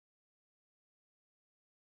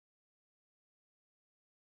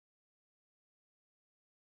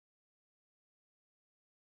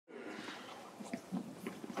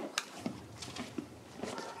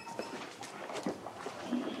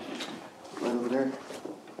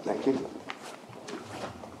Thank you.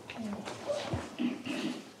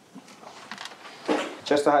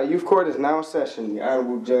 Chester High Youth Court is now in session. The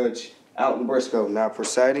Honorable Judge Alton Briscoe now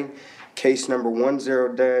presiding. Case number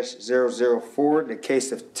 10-004, the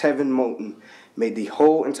case of Tevin Moulton. May the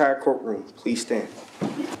whole entire courtroom please stand.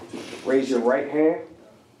 Raise your right hand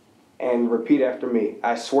and repeat after me.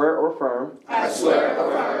 I swear or affirm. I swear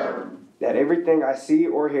or affirm. That everything I see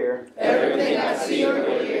or hear. Everything I see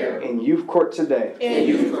or hear. In youth court today. In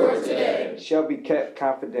youth court today. Shall be kept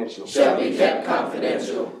confidential. Shall be kept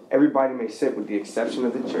confidential. Everybody may sit with the exception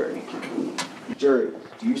of the jury. Jury,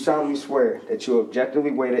 do you solemnly swear that you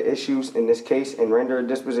objectively weigh the issues in this case and render a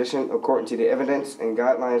disposition according to the evidence and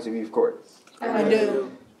guidelines of youth court? I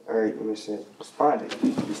do. All right, let me say, respondent.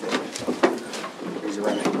 Raise your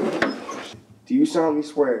right hand. Do you solemnly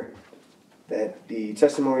swear that the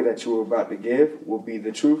testimony that you are about to give will be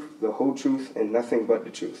the truth, the whole truth, and nothing but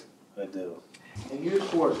the truth? I do. In youth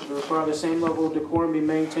court, to require the same level of decorum be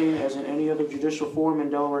maintained as in any other judicial forum in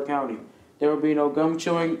Delaware County. There will be no gum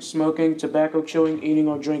chewing, smoking, tobacco chewing, eating,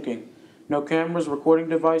 or drinking. No cameras, recording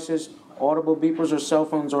devices, audible beepers, or cell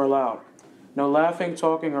phones are allowed. No laughing,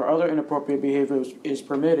 talking, or other inappropriate behavior is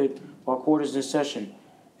permitted while court is in session.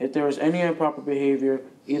 If there is any improper behavior,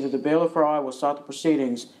 either the bailiff or I will stop the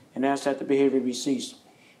proceedings and ask that the behavior be ceased.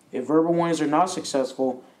 If verbal warnings are not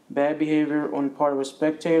successful, bad behavior on the part of a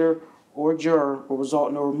spectator or juror will result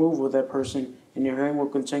in the removal of that person, and your hearing will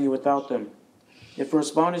continue without them. If a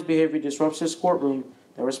respondent's behavior disrupts this courtroom,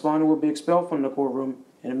 the respondent will be expelled from the courtroom,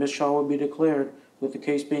 and a mistrial will be declared, with the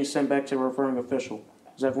case being sent back to the referring official.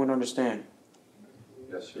 Does everyone understand?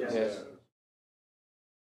 Yes, sir. Yes.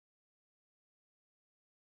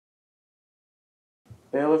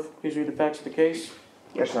 Bailiff, please read the facts of the case.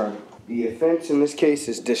 Yes, Your Honor. The offense in this case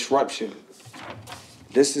is disruption.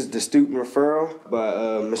 This is the student referral by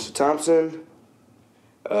Mr. Thompson.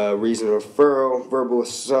 Reason of referral, verbal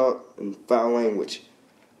assault, and foul language.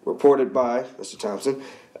 Reported by Mr. Thompson.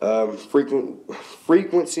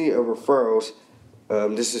 Frequency of referrals.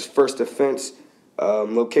 This is first offense.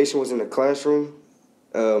 Location was in the classroom.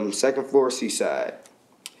 Second floor, Seaside.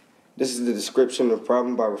 This is the description of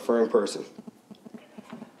problem by referring person.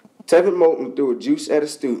 Tevin Moulton threw a juice at a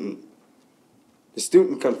student. The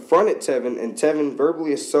student confronted Tevin, and Tevin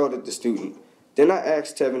verbally assaulted the student. Then I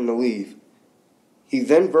asked Tevin to leave. He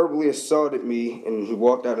then verbally assaulted me, and he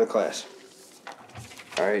walked out of the class.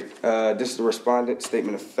 All right, this is the respondent's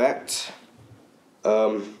statement of fact.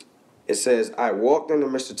 It says, I walked into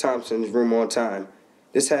Mr. Thompson's room on time.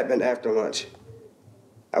 This happened after lunch.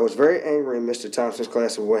 I was very angry in Mr. Thompson's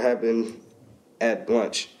class of what happened at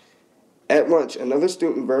lunch. At lunch, another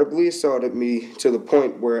student verbally assaulted me to the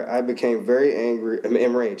point where I became very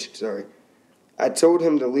enraged. I told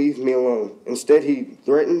him to leave me alone. Instead, he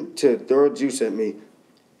threatened to throw a juice at me.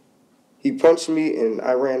 He punched me, and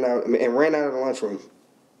I ran out of the lunchroom.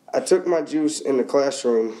 I took my juice in the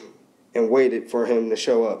classroom and waited for him to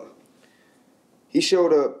show up. He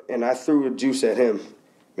showed up, and I threw the juice at him.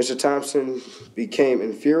 Mr. Thompson became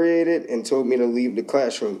infuriated and told me to leave the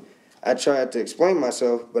classroom. I tried to explain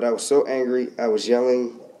myself, but I was so angry, I was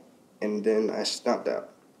yelling, and then I stomped out.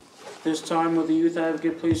 This time, will the youth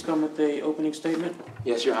advocate please come with the opening statement?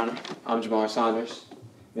 Yes, Your Honor. I'm Jamar Saunders,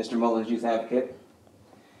 Mr. Moulton's youth advocate.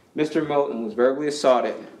 Mr. Moulton was verbally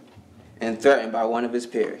assaulted and threatened by one of his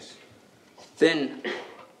peers. Then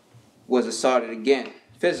was assaulted again,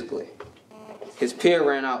 physically. His peer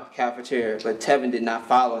ran out the cafeteria, but Tevin did not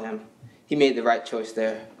follow him. He made the right choice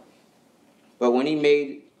there. But when he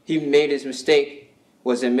made his mistake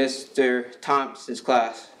was in Mr. Thompson's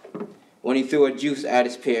class, when he threw a juice at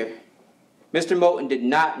his peer. Mr. Moulton did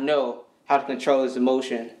not know how to control his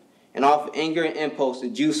emotion, and off anger and impulse, the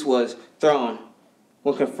juice was thrown.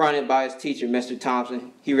 When confronted by his teacher, Mr.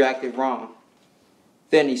 Thompson, he reacted wrong.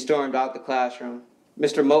 Then he stormed out the classroom.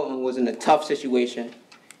 Mr. Moulton was in a tough situation.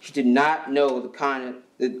 He did not know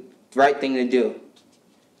the right thing to do.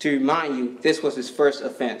 To remind you, this was his first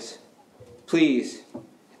offense. Please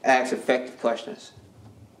ask effective questions.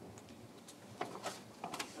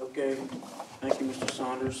 Okay, thank you, Mr.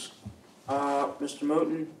 Saunders. Mr.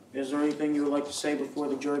 Moulton, is there anything you would like to say before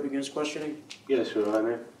the jury begins questioning? Yes, Your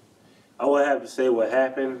Honor. I would have to say what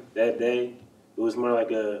happened that day. It was more like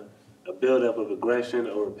a buildup of aggression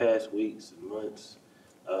over past weeks and months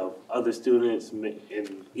of other students,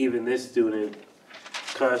 and even this student,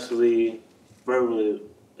 constantly verbally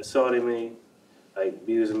assaulting me, like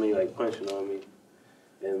abusing me, like punching on me.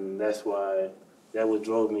 And that's what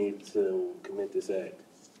drove me to commit this act.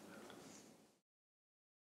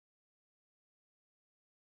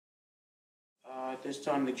 At this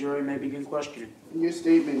time, the jury may begin questioning. In your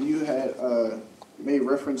statement, you had made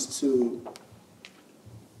reference to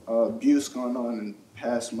abuse going on in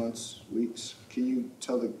past months, weeks. Can you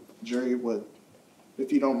tell the jury what,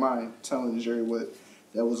 if you don't mind, telling the jury what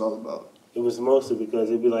that was all about? It was mostly because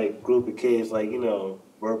it'd be like group of kids, like,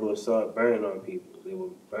 verbal assault, burning on people. They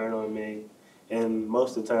would burn on me. And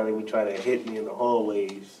most of the time they would try to hit me in the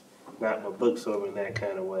hallways, knock my books over in that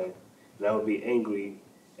kind of way. And I would be angry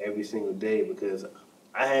every single day because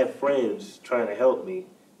I had friends trying to help me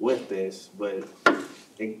with this, but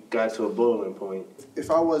it got to a boiling point. If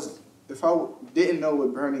I didn't know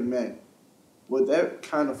what burning meant, would that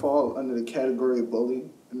kind of fall under the category of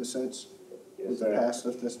bullying in a sense? Yes, With the sir. past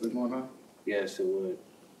stuff that's been going on? Yes, it would.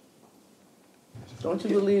 Don't you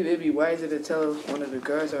believe it'd be wiser to tell one of the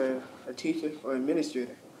girls or a teacher or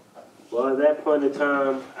administrator? Well, at that point in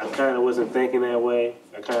time, I kind of wasn't thinking that way.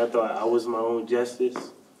 I kind of thought I was my own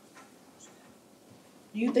justice.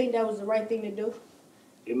 Do you think that was the right thing to do?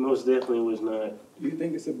 It most definitely was not. Do you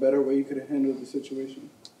think it's a better way you could have handled the situation?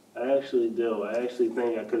 I actually do. I actually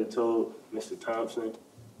think I could have told Mr. Thompson,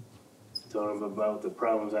 told him about the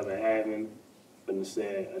problems I've been having, but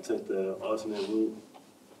instead I took the alternate route.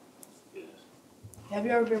 Yes. Have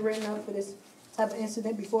you ever been written up for this type of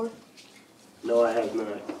incident before? No, I have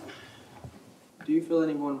not. Do you feel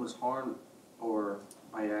anyone was harmed or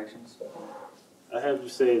by your actions? I have to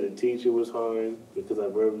say the teacher was harmed because I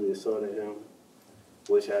verbally assaulted him,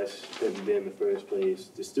 which I shouldn't be in the first place.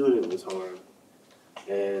 The student was harmed.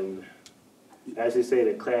 And as you say,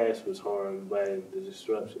 the class was harmed by the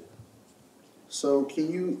disruption. So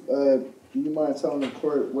can you, do you mind telling the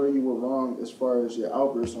court where you were wrong as far as your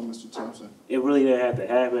outburst on Mr. Thompson? It really didn't have to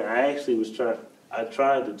happen. I actually I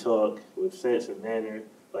tried to talk with sense and manner,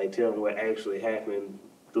 like tell them what actually happened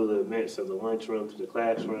through the events of the lunchroom to the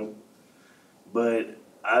classroom. But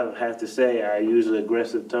I have to say I used an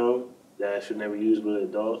aggressive tone that I should never use with an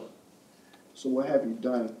adult. So what have you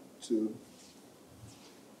done to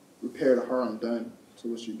repair the harm done to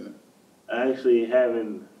what you done? I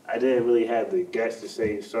didn't really have the guts to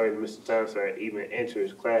say sorry to Mr. Thompson or even enter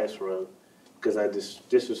his classroom because I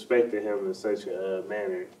disrespected him in such a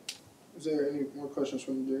manner. Is there any more questions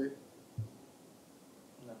from the jury?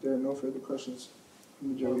 No. There are no further questions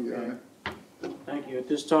from the jury, Your Honor. Thank you. At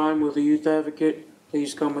this time, will the youth advocate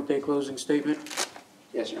please come with a closing statement?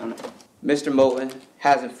 Yes, Your Honor. Mr. Moulton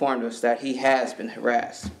has informed us that he has been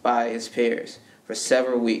harassed by his peers for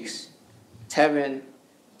several weeks. Tevin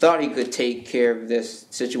thought he could take care of this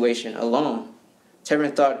situation alone.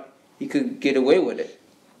 Tevin thought he could get away with it.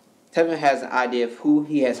 Tevin has an idea of who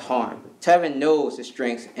he has harmed. Tevin knows his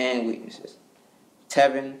strengths and weaknesses.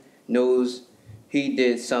 Tevin knows he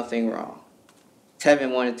did something wrong.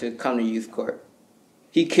 Tevin wanted to come to youth court.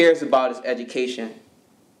 He cares about his education,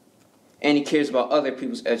 and he cares about other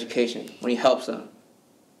people's education when he helps them.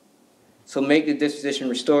 So make the disposition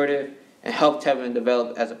restorative and help Tevin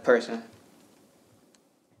develop as a person.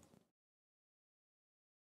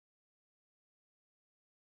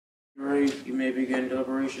 Jury, you may begin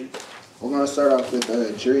deliberation. We're going to start off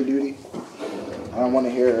with jury duty. I want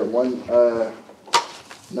to hear one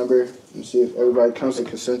number and see if everybody comes to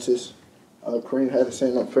consensus. Kareem had to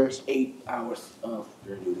say up first. 8 hours of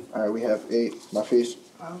jury duty. All right, we have 8. My face.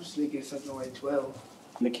 I was thinking something like 12.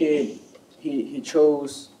 The kid, he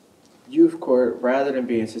chose youth court rather than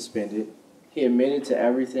being suspended. He admitted to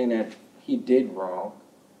everything that he did wrong.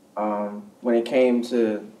 When it came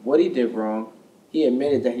to what he did wrong, he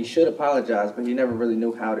admitted that he should apologize, but he never really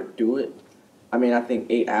knew how to do it. I mean, I think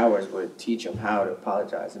 8 hours would teach him how to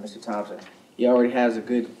apologize. And Mr. Thompson, he already has a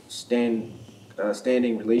good standing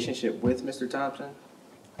relationship with Mr. Thompson.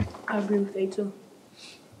 I agree with A too.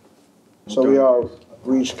 So we all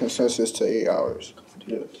reached consensus to 8 hours.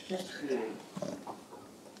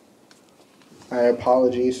 All right,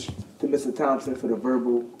 apologies. To Mr. Thompson for the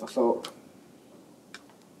verbal assault.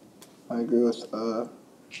 I agree with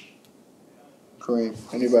Kareem.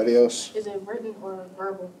 Anybody else? Is it written or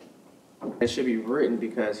verbal? It should be written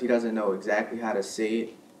because he doesn't know exactly how to say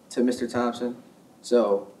it to Mr. Thompson.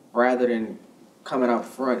 So rather than coming out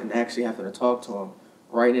front and actually having to talk to him,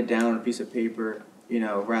 writing it down on a piece of paper,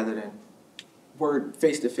 rather than word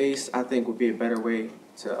face to face, I think would be a better way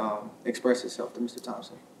to express itself to Mr.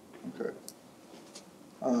 Thompson. Okay.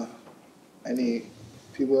 Any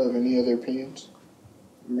people have any other opinions?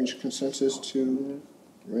 We reached consensus to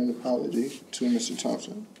write an apology to Mr.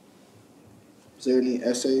 Thompson. Is there any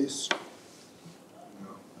essays?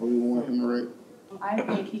 Or we want him to write? I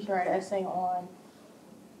think he should write an essay on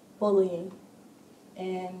bullying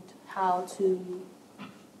and how to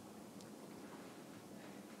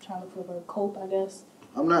trying to look for a cope, I guess.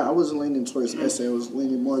 I wasn't leaning towards essay. I was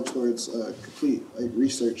leaning more towards complete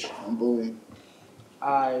research on bullying.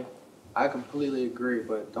 I completely agree,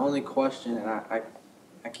 but the only question, and I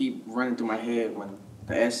keep running through my head when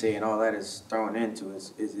the essay and all that is thrown into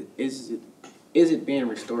is it being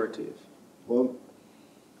restorative? Well,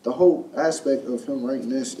 the whole aspect of him writing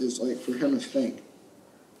this is like for him to think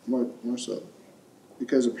more so.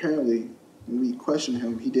 Because apparently when we question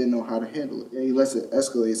him, he didn't know how to handle it. And he lets it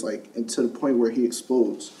escalate like to the point where he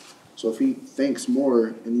explodes. So if he thinks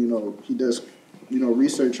more and he does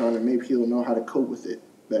research on it, maybe he'll know how to cope with it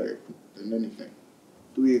better than anything.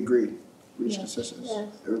 Do we agree? Reach consensus? Yes.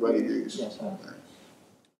 Everybody agrees? Yes. All right.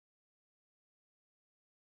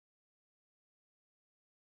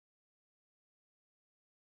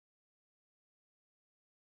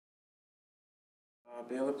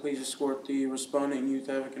 Bailiff, please escort the respondent and youth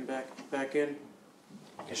advocate back in.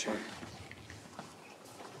 Yes, sir.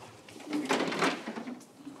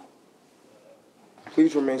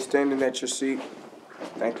 Please remain standing at your seat.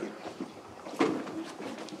 Thank you.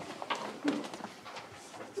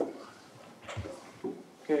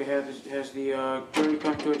 Okay, has the jury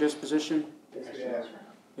come to a disposition? Yes.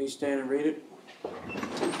 Please stand and read it.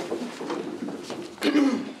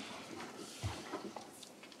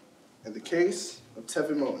 In the case of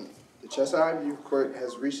Tevin Moten, the Cheshire Youth Court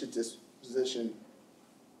has reached a disposition.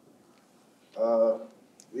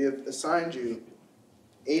 We have assigned you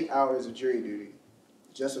 8 hours of jury duty.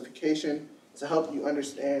 The justification to help you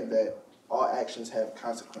understand that all actions have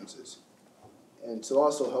consequences, and to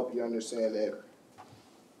also help you understand that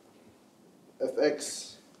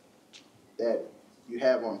effects that you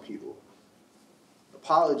have on people.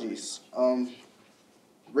 Apologies.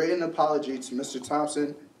 Written apology to Mr.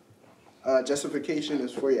 Thompson. Justification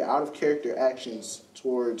is for your out-of-character actions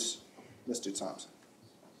towards Mr. Thompson.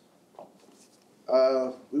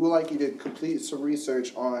 We would like you to complete some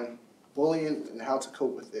research on bullying and how to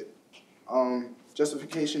cope with it.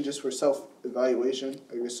 Justification just for self-evaluation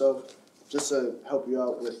of yourself, just to help you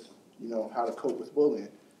out with, how to cope with bullying.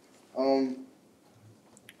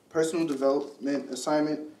 Personal development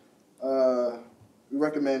assignment, we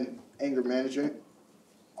recommend anger management.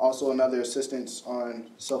 Also another assistance on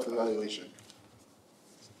self-evaluation.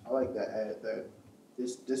 I like that add that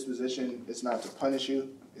this disposition is not to punish you,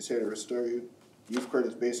 it's here to restore you. Youth court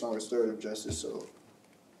is based on restorative justice, so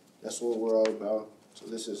that's what we're all about. So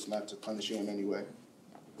this is not to punish you in any way.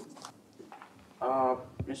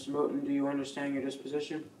 Mr. Moten, do you understand your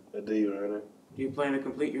disposition? I do, Your Honor. Do you plan to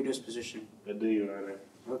complete your disposition? I do, Your Honor.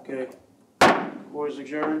 Okay. Court is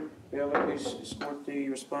adjourned. Bailiff, please escort the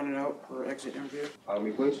respondent out for exit interview. Follow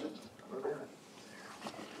me, please.